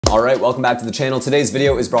Alright, welcome back to the channel. Today's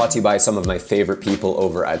video is brought to you by some of my favorite people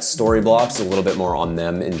over at Storyblocks. A little bit more on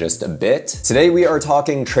them in just a bit. Today we are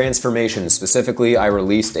talking transformation. Specifically, I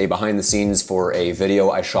released a behind the scenes for a video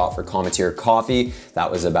I shot for Cometeer Coffee.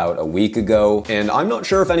 That was about a week ago. And I'm not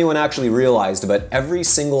sure if anyone actually realized, but every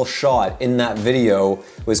single shot in that video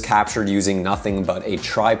was captured using nothing but a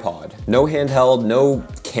tripod. No handheld, no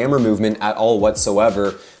camera movement at all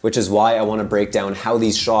whatsoever, which is why I want to break down how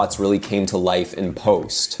these shots really came to life in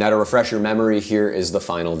post. Now, to refresh your memory, here is the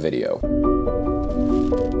final video.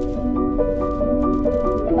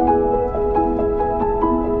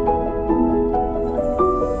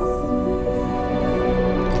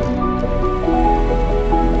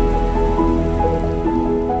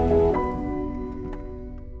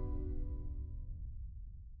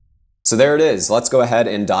 So there it is. Let's go ahead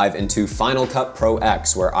and dive into Final Cut Pro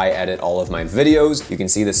X, where I edit all of my videos. You can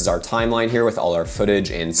see this is our timeline here with all our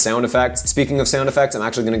footage and sound effects. Speaking of sound effects, I'm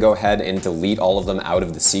actually gonna go ahead and delete all of them out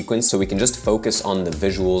of the sequence so we can just focus on the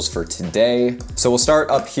visuals for today. So we'll start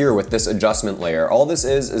up here with this adjustment layer. All this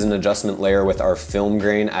is an adjustment layer with our film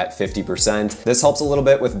grain at 50%. This helps a little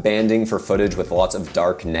bit with banding for footage with lots of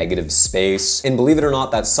dark negative space. And believe it or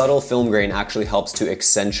not, that subtle film grain actually helps to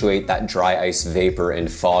accentuate that dry ice vapor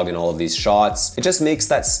and fog in all of these shots. It just makes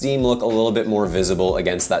that steam look a little bit more visible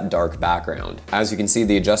against that dark background. As you can see,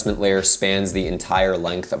 the adjustment layer spans the entire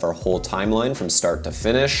length of our whole timeline from start to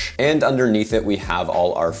finish, and underneath it we have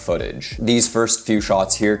all our footage. These first few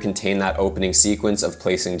shots here contain that opening sequence of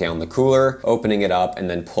placing down the cooler, opening it up, and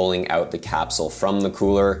then pulling out the capsule from the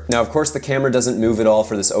cooler. Now, of course, the camera doesn't move at all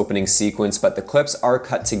for this opening sequence, but the clips are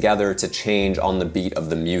cut together to change on the beat of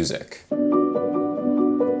the music.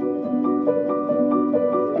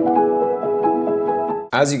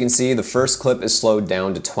 As you can see, the first clip is slowed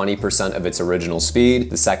down to 20% of its original speed,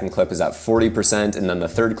 the second clip is at 40%, and then the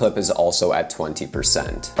third clip is also at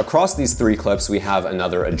 20%. Across these three clips, we have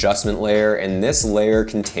another adjustment layer, and this layer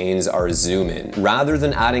contains our zoom in. Rather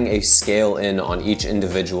than adding a scale in on each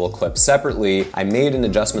individual clip separately, I made an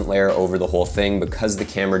adjustment layer over the whole thing because the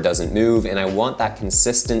camera doesn't move, and I want that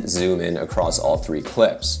consistent zoom in across all three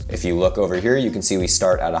clips. If you look over here, you can see we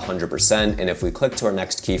start at 100%, and if we click to our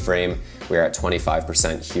next keyframe, we're at 25%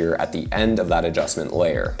 here at the end of that adjustment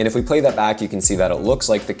layer. And if we play that back, you can see that it looks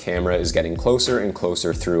like the camera is getting closer and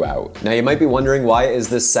closer throughout. Now, you might be wondering, why is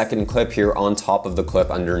this second clip here on top of the clip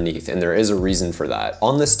underneath? And there is a reason for that.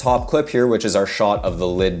 On this top clip here, which is our shot of the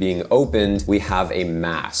lid being opened, we have a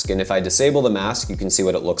mask. And if I disable the mask, you can see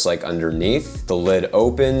what it looks like underneath. The lid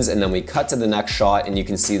opens, and then we cut to the next shot, and you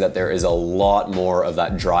can see that there is a lot more of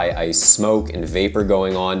that dry ice smoke and vapor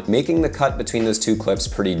going on, making the cut between those two clips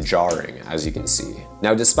pretty jarring, as you can see.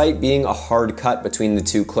 Now, despite being a hard cut between the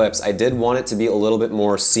two clips, I did want it to be a little bit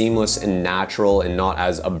more seamless and natural and not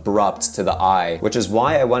as abrupt to the eye, which is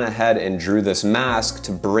why I went ahead and drew this mask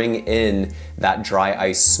to bring in that dry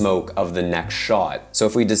ice smoke of the next shot. So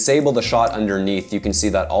if we disable the shot underneath, you can see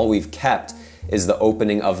that all we've kept is the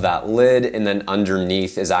opening of that lid, and then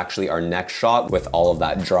underneath is actually our next shot with all of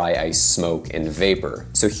that dry ice smoke and vapor.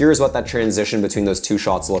 So here's what that transition between those two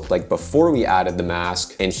shots looked like before we added the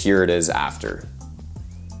mask, and here it is after.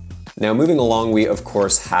 Now, moving along, we of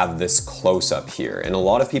course have this close-up here, and a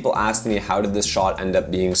lot of people ask me, how did this shot end up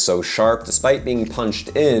being so sharp despite being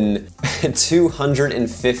punched in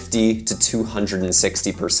 250 to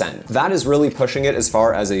 260%. That is really pushing it as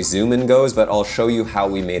far as a zoom in goes, but I'll show you how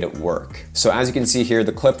we made it work. So as you can see here,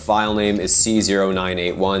 the clip file name is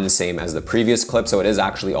C0981, same as the previous clip, so it is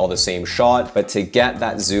actually all the same shot, but to get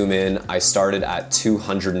that zoom in, I started at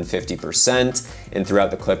 250%, and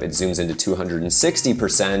throughout the clip, it zooms into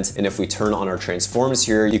 260%, and if we turn on our transforms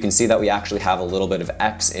here, you can see that we actually have a little bit of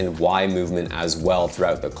X and Y movement as well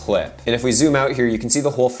throughout the clip. And if we zoom out here, you can see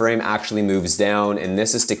the whole frame actually moves down, and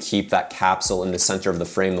this is to keep that capsule in the center of the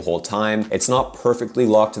frame the whole time. It's not perfectly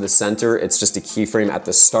locked to the center, it's just a keyframe at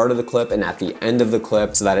the start of the clip and at the end of the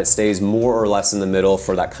clip so that it stays more or less in the middle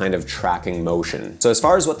for that kind of tracking motion. So as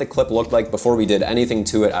far as what the clip looked like before we did anything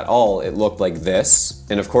to it at all, it looked like this.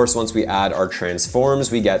 And of course, once we add our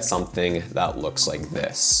transforms, we get something that looks like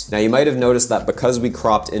this. Now, you might have noticed that because we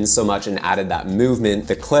cropped in so much and added that movement,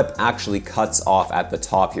 the clip actually cuts off at the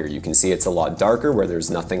top here. You can see it's a lot darker where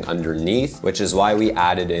there's nothing underneath, which is why we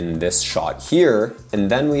added in this shot here.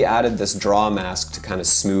 And then we added this draw mask to kind of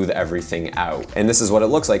smooth everything out. And this is what it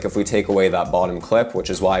looks like if we take away that bottom clip, which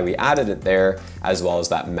is why we added it there, as well as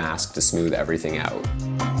that mask to smooth everything out.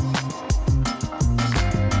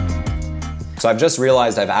 So I've just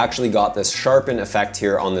realized I've actually got this sharpen effect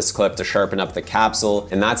here on this clip to sharpen up the capsule,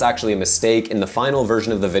 and that's actually a mistake. In the final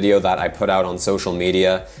version of the video that I put out on social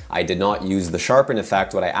media, I did not use the sharpen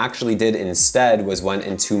effect. What I actually did instead was went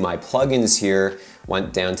into my plugins here,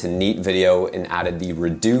 went down to Neat Video and added the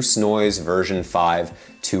Reduce Noise version 5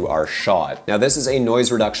 to our shot. Now this is a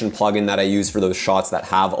noise reduction plugin that I use for those shots that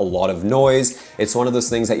have a lot of noise. It's one of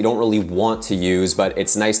those things that you don't really want to use, but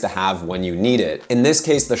it's nice to have when you need it. In this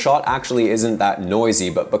case, the shot actually isn't that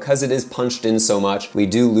noisy, but because it is punched in so much, we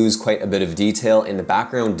do lose quite a bit of detail and the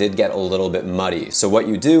background did get a little bit muddy. So what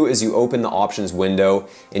you do is you open the options window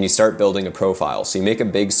and you start building a profile. So you make a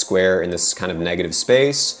big square in this kind of negative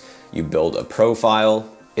space, you build a profile,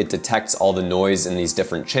 it detects all the noise in these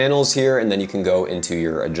different channels here, and then you can go into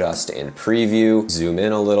your adjust and preview, zoom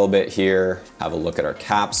in a little bit here, have a look at our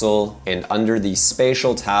capsule, and under the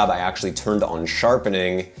spatial tab, I actually turned on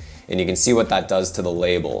sharpening, and you can see what that does to the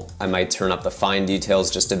label. I might turn up the fine details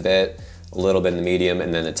just a bit, a little bit in the medium,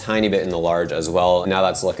 and then a tiny bit in the large as well. Now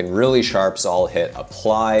that's looking really sharp, so I'll hit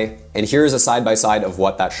apply. And here's a side-by-side of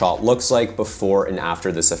what that shot looks like before and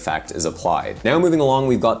after this effect is applied. Now moving along,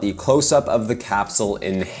 we've got the close-up of the capsule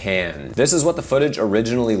in hand. This is what the footage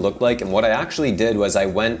originally looked like, and what I actually did was I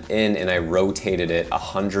went in and I rotated it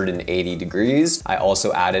 180 degrees. I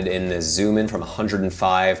also added in this zoom in from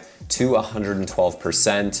 105 to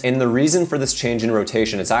 112%. And the reason for this change in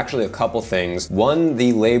rotation, it's actually a couple things. One,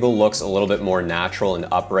 the label looks a little bit more natural and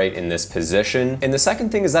upright in this position. And the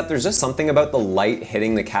second thing is that there's just something about the light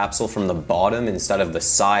hitting the capsule from the bottom instead of the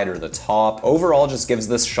side or the top. Overall, just gives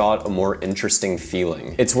this shot a more interesting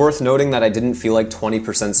feeling. It's worth noting that I didn't feel like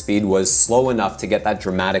 20% speed was slow enough to get that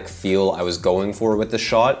dramatic feel I was going for with the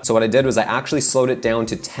shot. So what I did was I actually slowed it down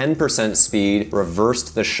to 10% speed,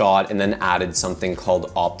 reversed the shot, and then added something called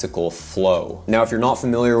optical flow. Now, if you're not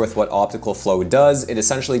familiar with what optical flow does, it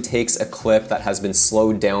essentially takes a clip that has been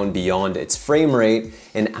slowed down beyond its frame rate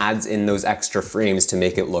and adds in those extra frames to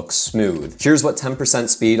make it look smooth. Here's what 10%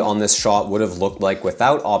 speed on this shot would have looked like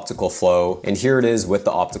without optical flow, and here it is with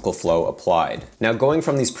the optical flow applied. Now, going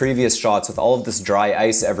from these previous shots with all of this dry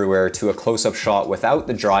ice everywhere to a close-up shot without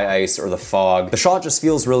the dry ice or the fog, the shot just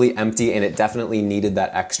feels really empty and it definitely needed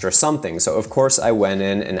that extra something. So of course I went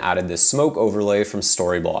in and added this smoke overlay from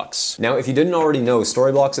Storyblocks. Now, if you didn't already know,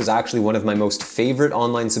 Storyblocks is actually one of my most favorite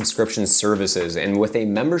online subscription services, and with a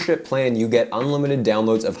membership plan, you get unlimited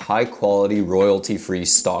downloads of high-quality, royalty-free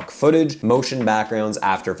stock footage, motion backgrounds,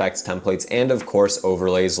 After Effects templates, and of course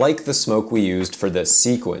overlays like the smoke we used for this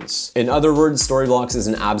sequence. In other words, Storyblocks is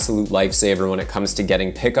an absolute lifesaver when it comes to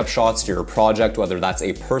getting pickup shots for your project, whether that's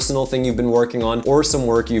a personal thing you've been working on or some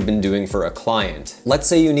work you've been doing for a client. Let's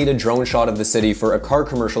say you need a drone shot of the city for a car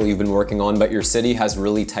commercial you've been working on, but your city has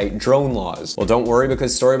really tight drone laws. Well, don't worry,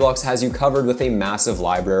 because Storyblocks has you covered with a massive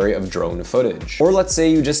library of drone footage. Or let's say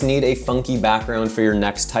you just need a funky background for your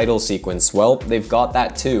next title sequence. Well, they've got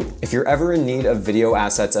that too. If you're ever in need of video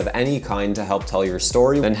assets of any kind to help tell your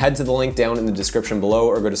story, then head to the link down in the description below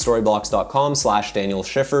or go to storyblocks.com/Daniel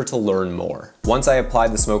Schiffer to learn more. Once I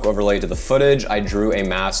applied the smoke overlay to the footage, I drew a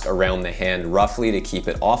mask around the hand roughly to keep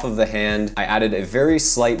it off of the hand. I added a very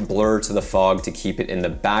slight blur to the fog to keep it in the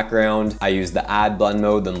background. I used the add blend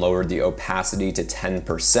mode, then lowered the opacity to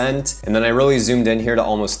 10%. And then I really zoomed in here to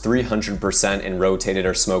almost 300% and rotated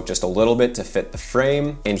our smoke just a little bit to fit the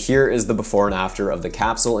frame. And here is the before and after of the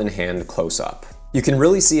capsule in hand close-up. You can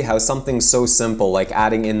really see how something so simple like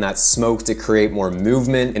adding in that smoke to create more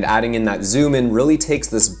movement and adding in that zoom in really takes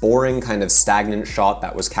this boring kind of stagnant shot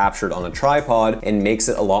that was captured on a tripod and makes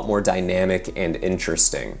it a lot more dynamic and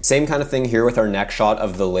interesting. Same kind of thing here with our next shot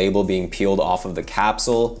of the label being peeled off of the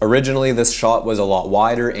capsule. Originally, this shot was a lot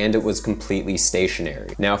wider and it was completely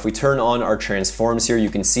stationary. Now, if we turn on our transforms here, you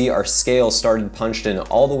can see our scale started punched in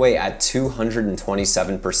all the way at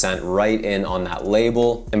 227% right in on that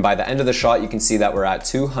label. And by the end of the shot, you can see that we're at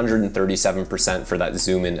 237% for that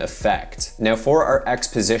zoom in effect. Now for our X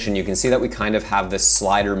position, you can see that we kind of have this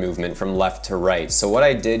slider movement from left to right. So what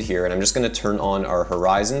I did here, and I'm just gonna turn on our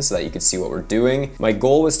horizon so that you can see what we're doing. My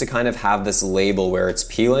goal was to kind of have this label where it's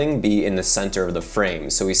peeling be in the center of the frame.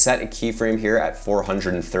 So we set a keyframe here at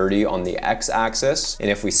 430 on the X axis. And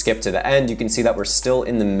if we skip to the end, you can see that we're still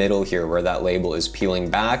in the middle here where that label is peeling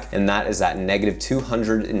back. And that is at negative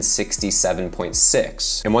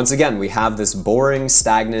 267.6. And once again, we have this boring,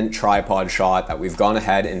 stagnant tripod shot that we've gone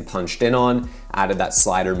ahead and punched in on, added that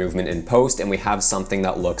slider movement in post, and we have something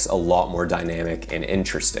that looks a lot more dynamic and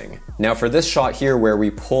interesting. Now for this shot here where we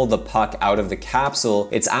pull the puck out of the capsule,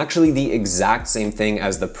 it's actually the exact same thing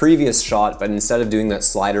as the previous shot, but instead of doing that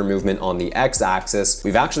slider movement on the x-axis,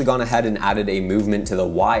 we've actually gone ahead and added a movement to the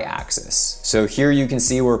y-axis. So here you can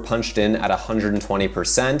see we're punched in at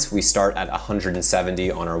 120%. We start at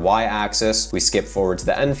 170 on our y-axis. We skip forward to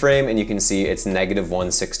the end frame, and you can see it's negative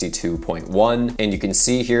 162.1. And you can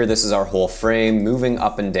see here, this is our whole frame moving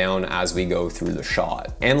up and down as we go through the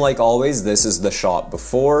shot. And like always, this is the shot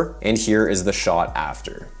before, and here is the shot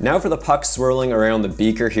after. Now for the puck swirling around the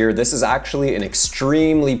beaker here, this is actually an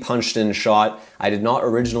extremely punched in shot. I did not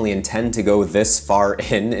originally intend to go this far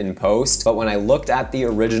in post, but when I looked at the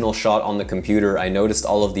original shot on the computer, I noticed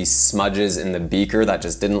all of these smudges in the beaker that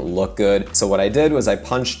just didn't look good. So what I did was I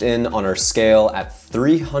punched in on our scale at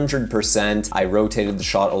 300%. I rotated the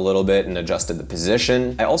shot a little bit and adjusted the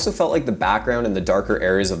position. I also felt like the background and the darker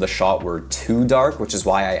areas of the shot were too dark, which is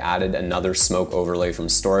why I added another smoke overlay from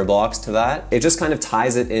Storyblocks to that. It just kind of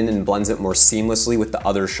ties it in and blends it more seamlessly with the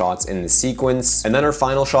other shots in the sequence. And then our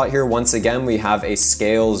final shot here, once again, we have a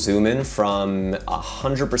scale zoom in from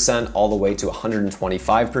 100% all the way to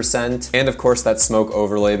 125%. And of course that smoke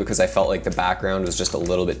overlay because I felt like the background was just a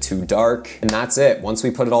little bit too dark. And that's it. Once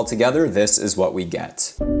we put it all together, this is what we get.